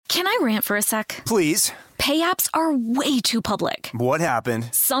Can I rant for a sec? Please. Pay apps are way too public. What happened?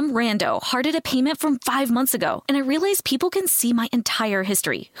 Some rando hearted a payment from 5 months ago, and I realized people can see my entire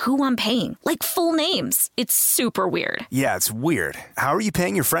history, who I'm paying, like full names. It's super weird. Yeah, it's weird. How are you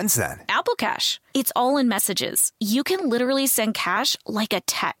paying your friends then? Apple Cash. It's all in messages. You can literally send cash like a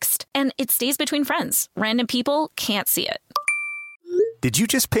text, and it stays between friends. Random people can't see it. Did you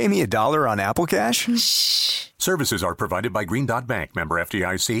just pay me $1 on Apple Cash? Shh. Services are provided by Green Dot Bank. Member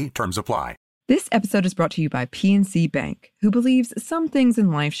FDIC. Terms apply. This episode is brought to you by PNC Bank, who believes some things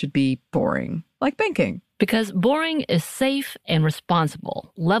in life should be boring, like banking. Because boring is safe and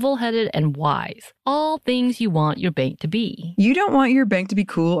responsible, level-headed and wise. All things you want your bank to be. You don't want your bank to be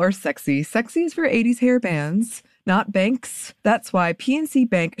cool or sexy. Sexy is for 80s hair bands, not banks. That's why PNC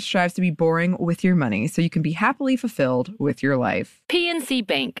Bank strives to be boring with your money so you can be happily fulfilled with your life. PNC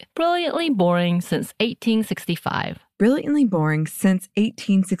Bank, brilliantly boring since 1865. Brilliantly Boring Since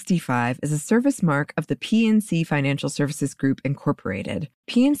 1865 is a service mark of the PNC Financial Services Group, Incorporated.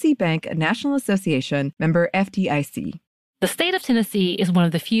 PNC Bank, a National Association, member FDIC. The state of Tennessee is one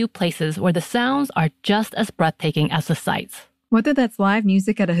of the few places where the sounds are just as breathtaking as the sights. Whether that's live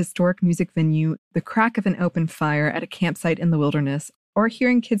music at a historic music venue, the crack of an open fire at a campsite in the wilderness, or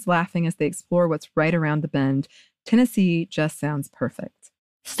hearing kids laughing as they explore what's right around the bend, Tennessee just sounds perfect.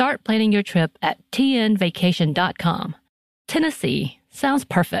 Start planning your trip at tnvacation.com. Tennessee sounds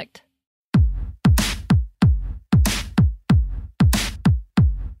perfect.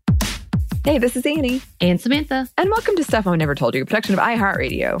 Hey, this is Annie. And Samantha. And welcome to Stuff I Never Told You, a production of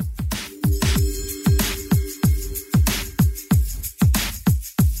iHeartRadio.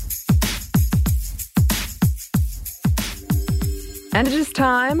 And it is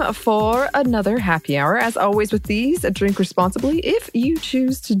time for another happy hour. As always with these, drink responsibly if you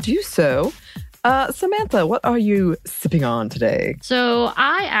choose to do so. Samantha, what are you sipping on today? So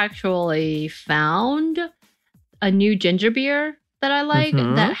I actually found a new ginger beer that I like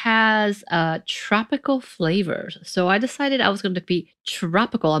that has tropical flavors. So I decided I was going to be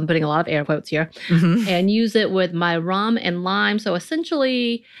tropical. I'm putting a lot of air quotes here. And use it with my rum and lime. So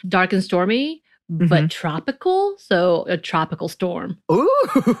essentially dark and stormy, but tropical. So a tropical storm.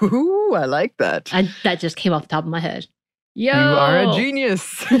 Ooh, I like that. That just came off the top of my head. Yo! You are a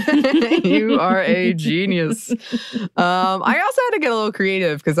genius. You are a genius. I also had to get a little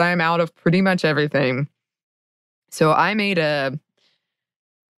creative because I am out of pretty much everything. So I made a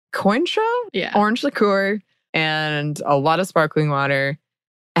Cointreau, orange liqueur, and a lot of sparkling water,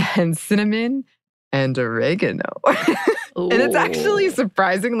 and cinnamon and oregano. And it's actually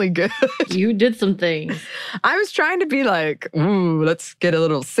surprisingly good. You did some things. I was trying to be like, ooh, let's get a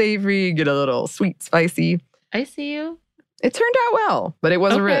little savory, get a little sweet, spicy. I see you. It turned out well, but it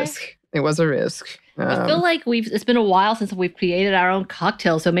was a risk. It was a risk. I feel like it's been a while since we've created our own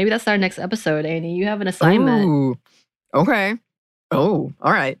cocktail, so maybe that's our next episode, Annie. You have an assignment. Ooh, okay. Oh,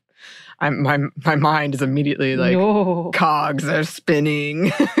 all right. My mind is immediately like, cogs are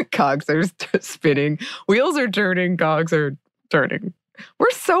spinning. Cogs are spinning. Wheels are turning. Cogs are turning.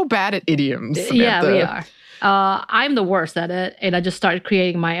 We're so bad at idioms, Samantha. Yeah, we are. I'm the worst at it, and I just started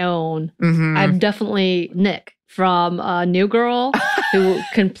creating my own. I'm definitely Nick from New Girl, who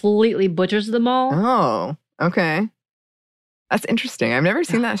completely butchers them all. Oh, okay. That's interesting. I've never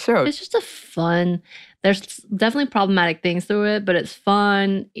seen that show. It's just there's definitely problematic things through it, but it's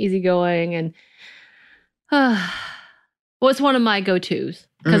fun, easygoing, and it's one of my go-tos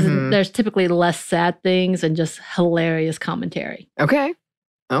because there's typically less sad things and just hilarious commentary. Okay.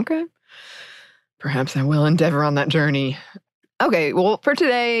 Perhaps I will endeavor on that journey. Okay, well, for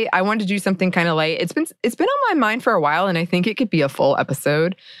today, I wanted to do something kind of light. It's been on my mind for a while, and I think it could be a full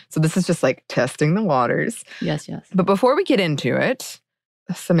episode. So this is just like testing the waters. Yes. But before we get into it,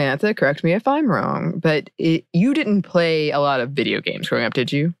 Samantha, correct me if I'm wrong, but you didn't play a lot of video games growing up, did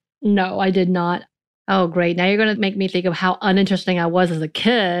you? No, I did not. Oh, great. Now you're going to make me think of how uninteresting I was as a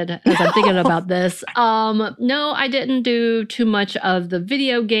kid as I'm thinking about this. No, I didn't do too much of the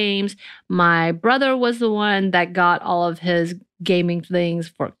video games. My brother was the one that got all of his gaming things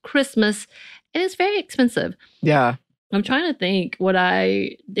for Christmas, and it's very expensive. Yeah. I'm trying to think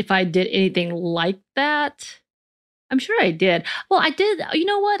if I did anything like that. I'm sure I did. Well, I did. You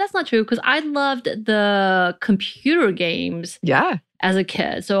know what? That's not true because I loved the computer games as a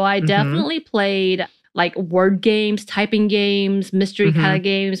kid. So I definitely played like word games, typing games, mystery kind of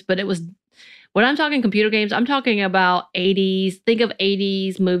games. But it was, when I'm talking computer games, I'm talking about 80s. Think of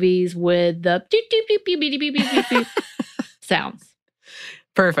 80s movies with the doop, doop, doop, doop, doop, doop, doop, doop sounds.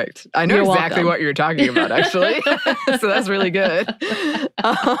 Perfect. I know You're exactly welcome. what you're talking about, actually. So that's really good.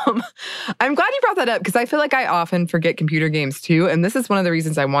 I'm glad you brought that up because I feel like I often forget computer games too. And this is one of the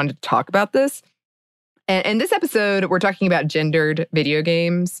reasons I wanted to talk about this. And in this episode, we're talking about gendered video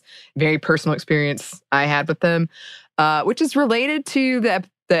games, very personal experience I had with them, which is related to the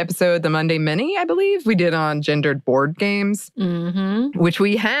episode, the Monday Mini, I believe, we did on gendered board games, which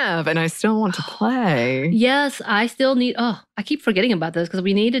we have, and I still want to play. Yes, I still need, I keep forgetting about this because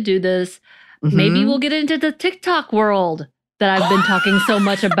we need to do this. Maybe we'll get into the TikTok world that I've been talking so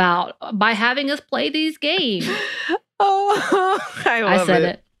much about by having us play these games. Oh, I said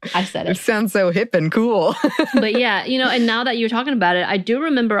it. I said It it. sounds so hip and cool. But yeah, and now that you're talking about it, I do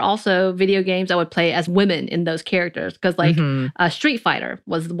remember also video games I would play as women in those characters. Because like Street Fighter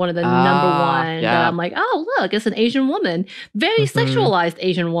was one of the number one that I'm like, oh, look, it's an Asian woman. Very sexualized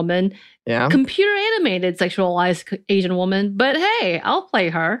Asian woman. Yeah. Computer animated sexualized Asian woman. But hey, I'll play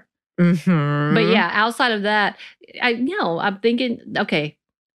her. But yeah, outside of that, I'm thinking, okay,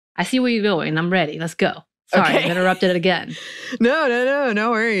 I see where you're going. I'm ready. Let's go. Sorry, Okay. I've interrupted it again. No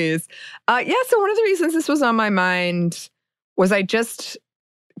worries. So one of the reasons this was on my mind was I just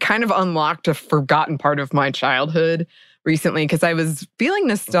kind of unlocked a forgotten part of my childhood recently because I was feeling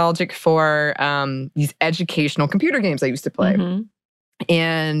nostalgic for these educational computer games I used to play.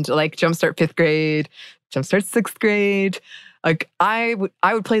 And like Jumpstart 5th grade, Jumpstart 6th grade, like I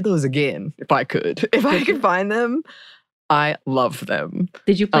would play those again if I could. If I could find them, I love them.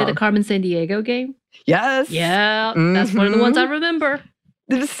 Did you play the Carmen Sandiego game? Yes. Yeah, that's one of the ones I remember.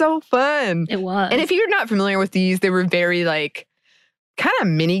 It was so fun. It was. And if you're not familiar with these, they were very like kind of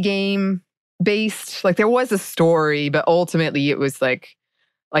mini game based. Like there was a story, but ultimately it was like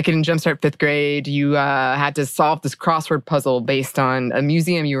in Jumpstart 5th grade, you had to solve this crossword puzzle based on a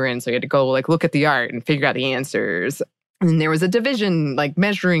museum you were in. So you had to go like look at the art and figure out the answers. And there was a division, like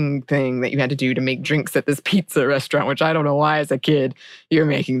measuring thing that you had to do to make drinks at this pizza restaurant, which I don't know why as a kid you're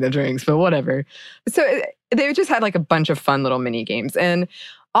making the drinks, but whatever. So they just had like a bunch of fun little mini games. And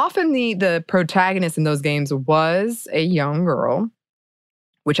often the protagonist in those games was a young girl,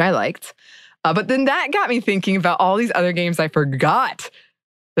 which I liked. But then that got me thinking about all these other games I forgot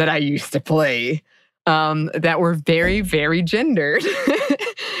that I used to play that were very, very gendered.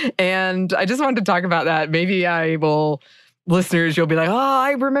 And I just wanted to talk about that. Maybe listeners, you'll be like, oh,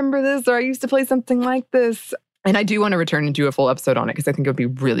 I remember this, or I used to play something like this. And I do want to return and do a full episode on it because I think it would be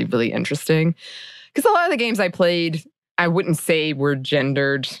really, really interesting. Because a lot of the games I played, I wouldn't say were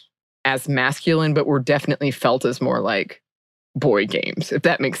gendered as masculine, but were definitely felt as more like boy games, if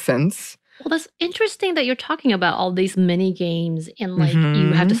that makes sense. Well, that's interesting that you're talking about all these mini games and like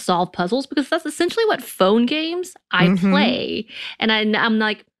you have to solve puzzles because that's essentially what phone games I play. And I'm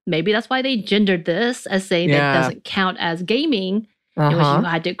like, maybe that's why they gendered this as saying that doesn't count as gaming. In which you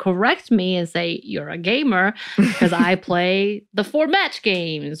had to correct me and say you're a gamer because I play the 4-match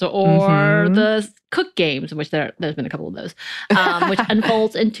games or the cook games, which there's been a couple of those, which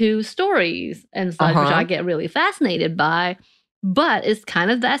unfolds into stories and such, which I get really fascinated by. But it's kind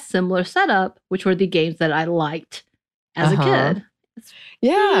of that similar setup, which were the games that I liked as a kid.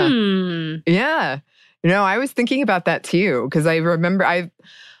 Yeah. I was thinking about that too, because I remember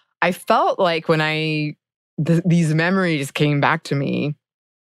I felt like when these memories came back to me,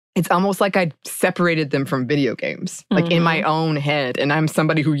 it's almost like I separated them from video games, like in my own head. And I'm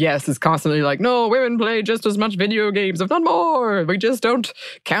somebody who, yes, is constantly like, no, women play just as much video games, if not more. We just don't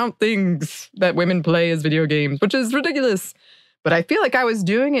count things that women play as video games, which is ridiculous. But I feel like I was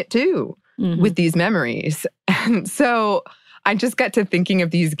doing it too with these memories. And so I just got to thinking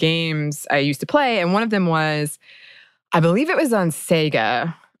of these games I used to play. And one of them was, I believe it was on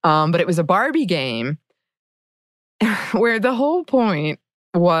Sega, but it was a Barbie game where the whole point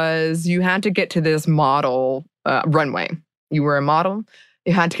was you had to get to this model runway. You were a model.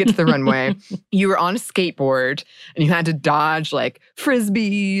 You had to get to the runway. You were on a skateboard and you had to dodge like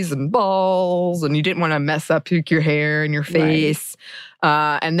frisbees and balls, and you didn't want to mess up your hair and your face.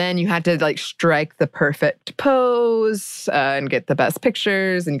 And then you had to like strike the perfect pose and get the best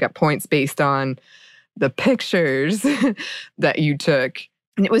pictures, and you got points based on the pictures that you took.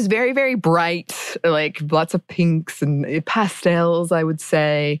 And it was very, very bright, like lots of pinks and pastels, I would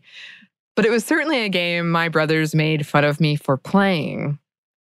say. But it was certainly a game my brothers made fun of me for playing.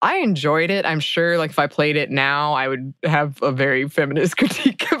 I enjoyed it. I'm sure like if I played it now, I would have a very feminist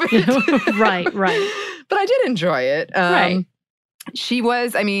critique of it. Right. But I did enjoy it. Right. She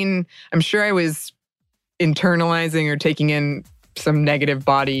was, I'm sure I was internalizing or taking in some negative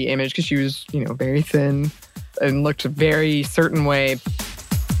body image because she was, very thin and looked a very certain way.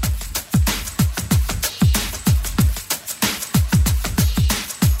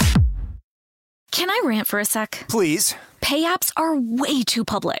 I rant for a sec? Please. Pay apps are way too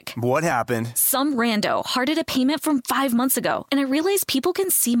public. What happened? Some rando hearted a payment from 5 months ago, and I realized people can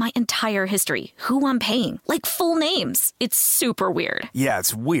see my entire history, who I'm paying, like full names. It's super weird. Yeah,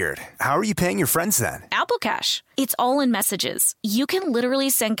 it's weird. How are you paying your friends then? Apple Cash. It's all in messages. You can literally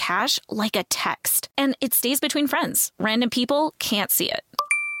send cash like a text, and it stays between friends. Random people can't see it.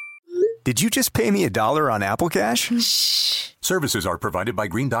 Did you just pay me $1 on Apple Cash? Shh. Services are provided by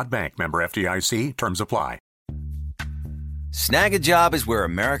Green Dot Bank, member FDIC. Terms apply. Snag a Job is where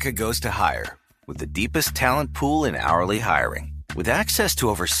America goes to hire, with the deepest talent pool in hourly hiring. With access to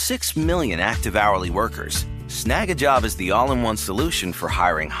over 6 million active hourly workers, Snag a Job is the all-in-one solution for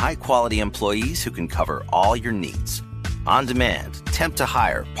hiring high-quality employees who can cover all your needs. On demand, temp to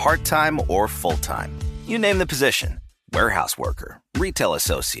hire, part-time or full-time. You name the position. Warehouse worker, retail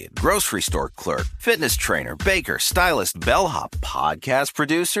associate, grocery store clerk, fitness trainer, baker, stylist, bellhop, podcast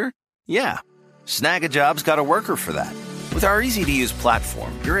producer. Yeah, Snag a Job's got a worker for that. With our easy-to-use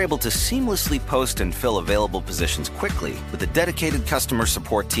platform, you're able to seamlessly post and fill available positions quickly with a dedicated customer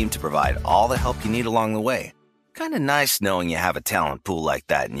support team to provide all the help you need along the way. Kind of nice knowing you have a talent pool like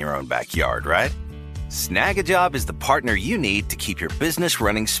that in your own backyard, right? Snag a Job is the partner you need to keep your business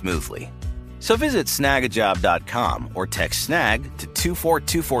running smoothly. So visit snagajob.com or text snag to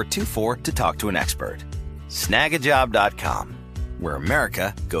 242424 to talk to an expert. Snagajob.com, where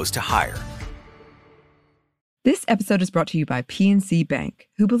America goes to hire. This episode is brought to you by PNC Bank,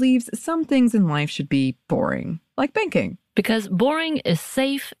 who believes some things in life should be boring, like banking. Because boring is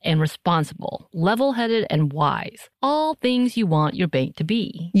safe and responsible, level-headed and wise. All things you want your bank to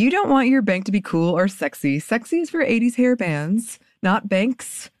be. You don't want your bank to be cool or sexy. Sexy is for 80s hair bands, not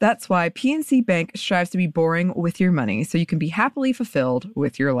banks. That's why PNC Bank strives to be boring with your money so you can be happily fulfilled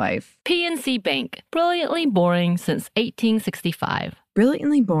with your life. PNC Bank, brilliantly boring since 1865.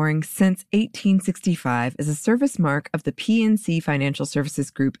 Brilliantly Boring Since 1865 is a service mark of the PNC Financial Services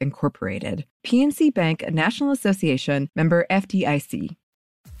Group, Incorporated. PNC Bank, a National Association, member FDIC.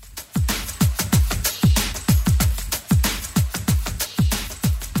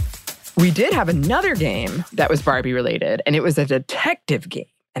 We did have another game that was Barbie related, and it was a detective game.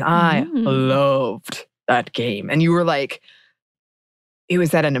 And I loved that game. And you were like, it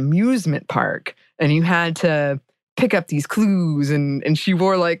was at an amusement park, and you had to pick up these clues, and she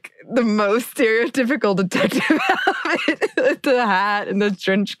wore like the most stereotypical detective outfit with the hat and the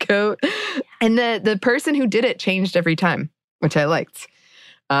trench coat. And the person who did it changed every time, which I liked.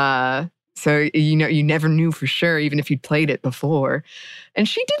 So, you never knew for sure, even if you'd played it before. And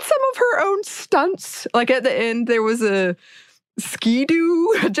she did some of her own stunts. Like at the end, there was a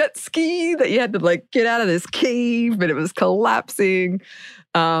a jet ski that you had to like get out of this cave, but it was collapsing.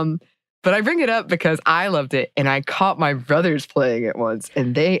 But I bring it up because I loved it, and I caught my brothers playing it once,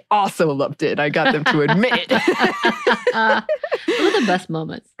 and they also loved it. I got them to admit it. Those are the best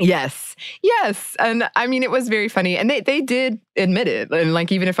moments. Yes. And I mean, it was very funny. And they did admit it. And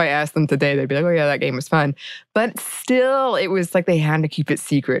like, even if I asked them today, they'd be like, oh yeah, that game was fun. But still, it was like they had to keep it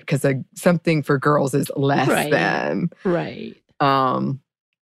secret because something for girls is less than. Right. And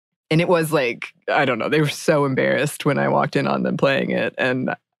it was like, I don't know, they were so embarrassed when I walked in on them playing it.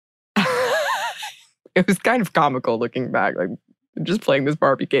 And it was kind of comical looking back, like just playing this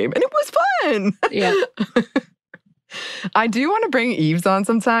Barbie game. And it was fun. Yeah. I do want to bring Eves on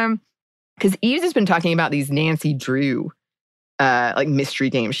sometime because Eves has been talking about these Nancy Drew like mystery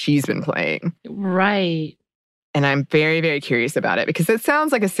games she's been playing. Right. And I'm very, very curious about it because it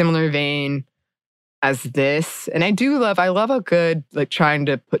sounds like a similar vein as this. And I love a good, like trying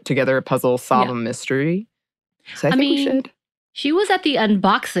to put together a puzzle, solve a mystery. So I think we should. She was at the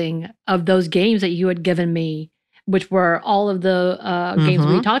unboxing of those games that you had given me, which were all of the games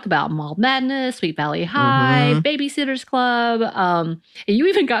we talked about. Mall Madness, Sweet Valley High, Babysitter's Club. And you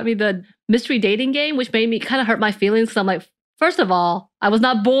even got me the mystery dating game, which made me kind of hurt my feelings because I'm like, first of all, I was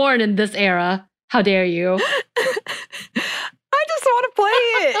not born in this era. How dare you? I just want to play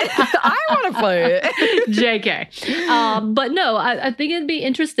it. I want to play it. JK. But no, I think it'd be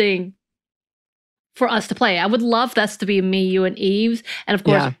interesting for us to play. I would love this to be me, you, and Eves. And of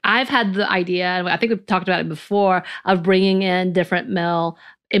course, I've had the idea, and I think we've talked about it before, of bringing in different male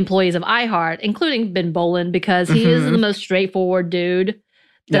employees of iHeart, including Ben Boland, because he is the most straightforward dude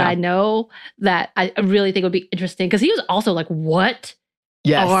that I know, that I really think would be interesting. Because he was also like, what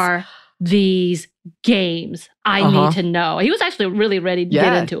are these games? I need to know. He was actually really ready to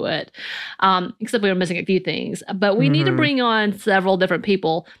get into it. Except we were missing a few things. But we need to bring on several different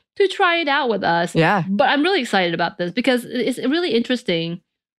people to try it out with us. Yeah. But I'm really excited about this because it's really interesting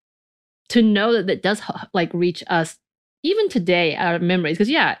to know that it does like reach us even today, our memories,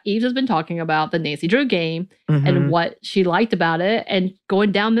 because Eve has been talking about the Nancy Drew game and what she liked about it and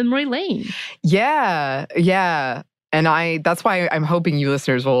going down memory lane. Yeah. And that's why I'm hoping you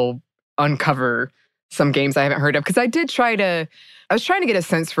listeners will uncover some games I haven't heard of. Because I was trying to get a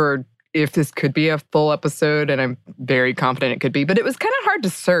sense for if this could be a full episode, and I'm very confident it could be. But it was kind of hard to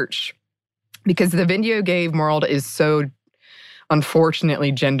search because the video game world is so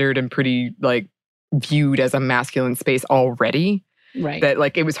unfortunately gendered and pretty like viewed as a masculine space already. Right. That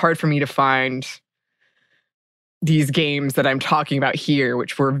like it was hard for me to find these games that I'm talking about here,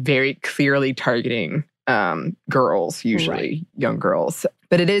 which were very clearly targeting girls, usually young girls.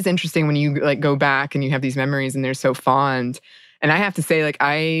 But it is interesting when you like go back and you have these memories and they're so fond. And I have to say, like,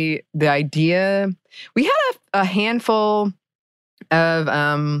 the idea, we had a handful of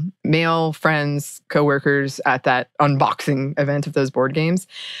male friends, coworkers at that unboxing event of those board games.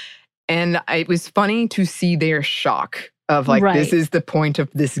 And it was funny to see their shock of like, this is the point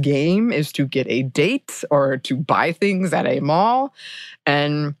of this game, is to get a date or to buy things at a mall.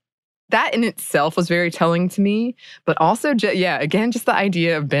 And that in itself was very telling to me. But also, again, just the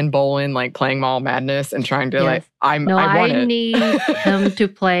idea of Ben Bolin like playing Mall Madness and trying to like, I need him to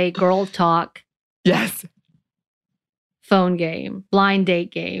play Girl Talk. Yes. Phone game, blind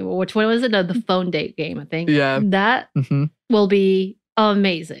date game. Which one was it? No, the phone date game, I think. Yeah. That will be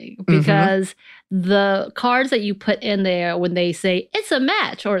amazing because the cards that you put in there when they say it's a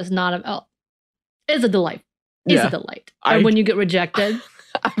match or it's not it's a delight. It's a delight. Or when you get rejected.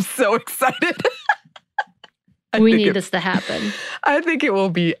 I'm so excited. We need this to happen. I think it will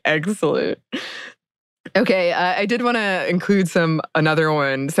be excellent. Okay, I did want to include another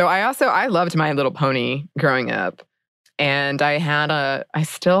one. So I loved My Little Pony growing up. And I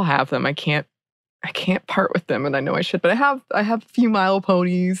still have them. I can't part with them, and I know I should, but I have a few My Little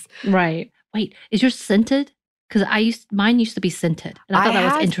Ponies. Right. Wait, is yours scented? Because mine used to be scented, and I thought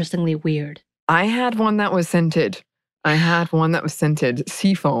that was interestingly weird. I had one that was scented.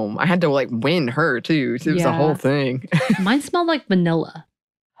 Seafoam. I had to like win her too. It was a whole thing. Mine smelled like vanilla.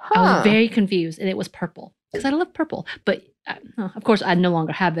 I was very confused, and it was purple because I love purple. But of course, I no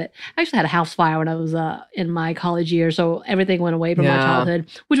longer have it. I actually had a house fire when I was in my college years, so everything went away from my childhood,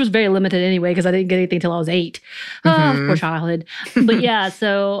 which was very limited anyway because I didn't get anything till I was 8. Poor childhood. But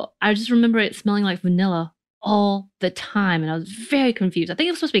so I just remember it smelling like vanilla all the time, and I was very confused. I think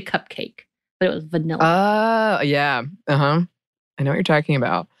it was supposed to be cupcake, but it was vanilla. Oh, yeah. I know what you're talking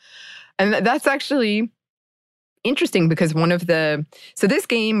about. And that's actually interesting because so this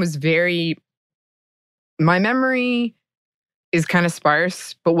game was my memory is kind of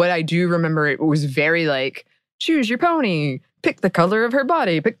sparse, but what I do remember, it was very like, choose your pony, pick the color of her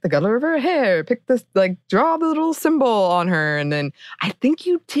body, pick the color of her hair, pick this, like, draw the little symbol on her. And then I think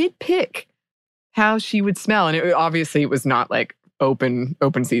you did pick how she would smell. And obviously it was not like open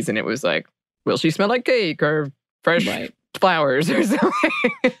season. It was like, will she smell like cake or fresh flowers or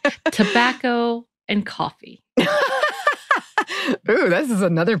something? Tobacco and coffee. Ooh, this is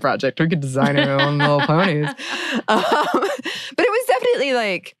another project. We could design our own little ponies. But it was definitely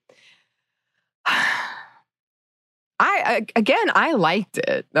like, I liked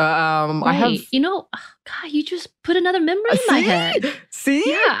it. God, you just put another memory in my head. See?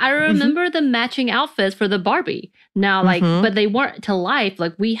 Yeah, I remember the matching outfits for the Barbie. Now, but they weren't to life.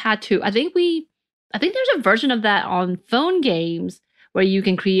 Like we had to, I think there's a version of that on phone games where you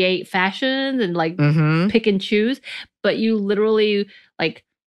can create fashions and like pick and choose, but you literally like,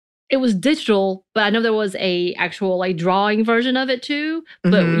 it was digital, but I know there was a actual like drawing version of it too.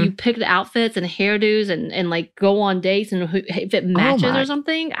 But you pick the outfits and hairdos and like go on dates and if it matches or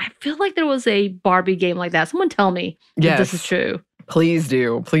something. I feel like there was a Barbie game like that. Someone tell me if this is true. Please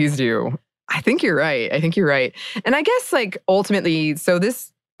do. Please do. I think you're right. And I guess like ultimately, so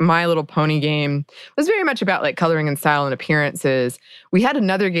this My Little Pony game was very much about like coloring and style and appearances. We had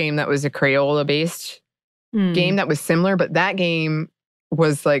another game that was a Crayola-based game that was similar, but that game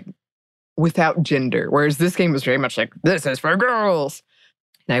was like without gender, whereas this game was very much like, this is for girls.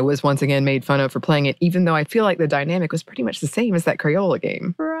 And I was once again made fun of for playing it, even though I feel like the dynamic was pretty much the same as that Crayola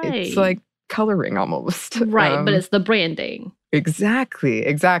game. Right. It's like coloring almost. Right, but it's the branding.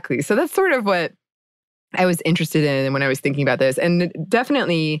 Exactly. So that's sort of what I was interested in when I was thinking about this. And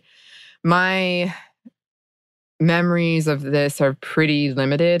definitely my memories of this are pretty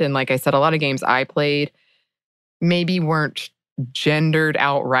limited. And like I said, a lot of games I played maybe weren't gendered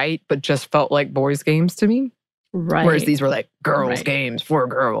outright, but just felt like boys' games to me. Right. Whereas these were like girls' games for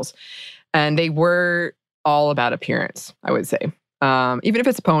girls. And they were all about appearance, I would say. Even if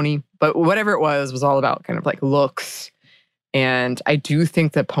it's pony, but whatever it was all about kind of like looks. And I do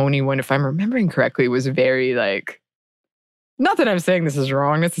think the pony one, if I'm remembering correctly, was very like Not that I'm saying this is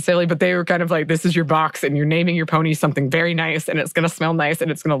wrong necessarily, but they were kind of like, this is your box and you're naming your pony something very nice and it's going to smell nice and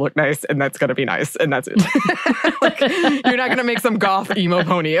it's going to look nice and that's going to be nice and that's it. Like, you're not going to make some goth emo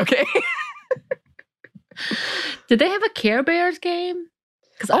pony, okay? Did they have a Care Bears game?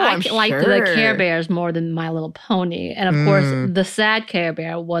 Because I'm liked sure. the Care Bears more than My Little Pony. And of course, the sad Care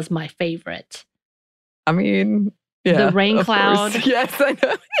Bear was my favorite. I mean, yeah. The rain of cloud. course. Yes, I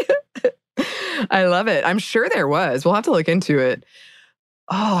know. I love it. I'm sure there was. We'll have to look into it.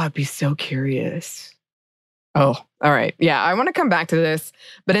 Oh, I'd be so curious. Oh, all right. Yeah, I want to come back to this.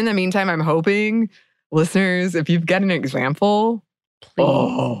 But in the meantime, I'm hoping, listeners, if you've got an example,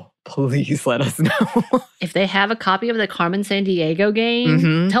 please let us know. If they have a copy of the Carmen Sandiego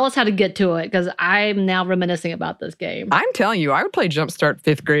game, tell us how to get to it, because I'm now reminiscing about this game. I'm telling you, I would play Jumpstart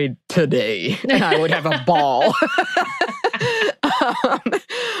 5th grade today, and I would have a ball.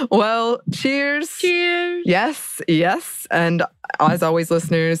 Well, cheers. Cheers. Yes, yes. And as always,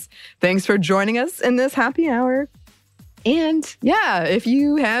 listeners, thanks for joining us in this happy hour. And yeah, if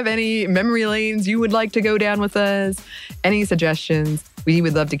you have any memory lanes you would like to go down with us, any suggestions, we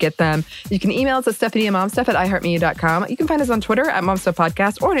would love to get them. You can email us at stephanieandmomstuff@iheartmedia.com. You can find us on Twitter at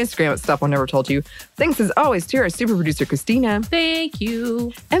momstuffpodcast or on Instagram at Stuff One Never Told You. Thanks as always to our super producer, Christina. Thank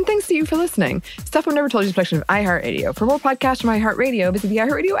you. And thanks to you for listening. Stuff One Never Told You is a production of iHeartRadio. For more podcasts from iHeartRadio, visit the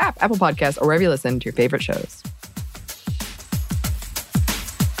iHeartRadio app, Apple Podcasts, or wherever you listen to your favorite shows.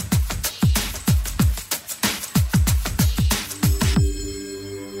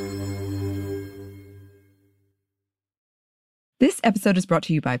 This episode is brought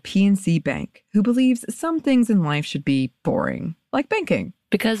to you by PNC Bank, who believes some things in life should be boring, like banking.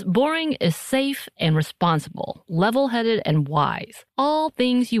 Because boring is safe and responsible, level-headed and wise. All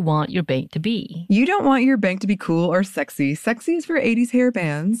things you want your bank to be. You don't want your bank to be cool or sexy. Sexy is for 80s hair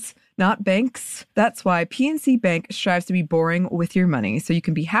bands, not banks. That's why PNC Bank strives to be boring with your money so you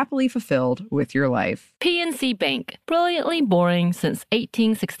can be happily fulfilled with your life. PNC Bank, brilliantly boring since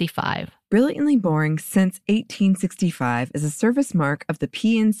 1865. Brilliantly Boring Since 1865 is a service mark of the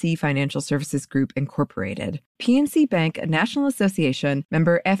PNC Financial Services Group, Incorporated. PNC Bank, a National Association,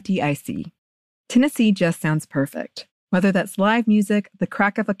 member FDIC. Tennessee just sounds perfect. Whether that's live music, the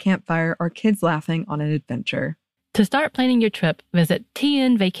crack of a campfire, or kids laughing on an adventure. To start planning your trip, visit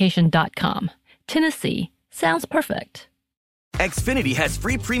tnvacation.com. Tennessee sounds perfect. Xfinity has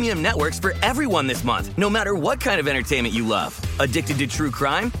free premium networks for everyone this month, no matter what kind of entertainment you love. Addicted to true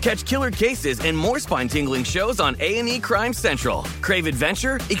crime? Catch killer cases and more spine-tingling shows on A&E Crime Central. Crave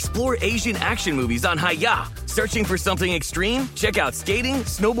adventure? Explore Asian action movies on Hi-Ya. Searching for something extreme? Check out skating,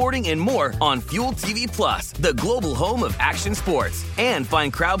 snowboarding, and more on Fuel TV Plus, the global home of action sports. And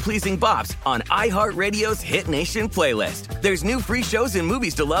find crowd-pleasing bops on iHeartRadio's Hit Nation playlist. There's new free shows and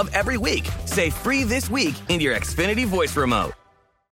movies to love every week. Say free this week in your Xfinity voice remote.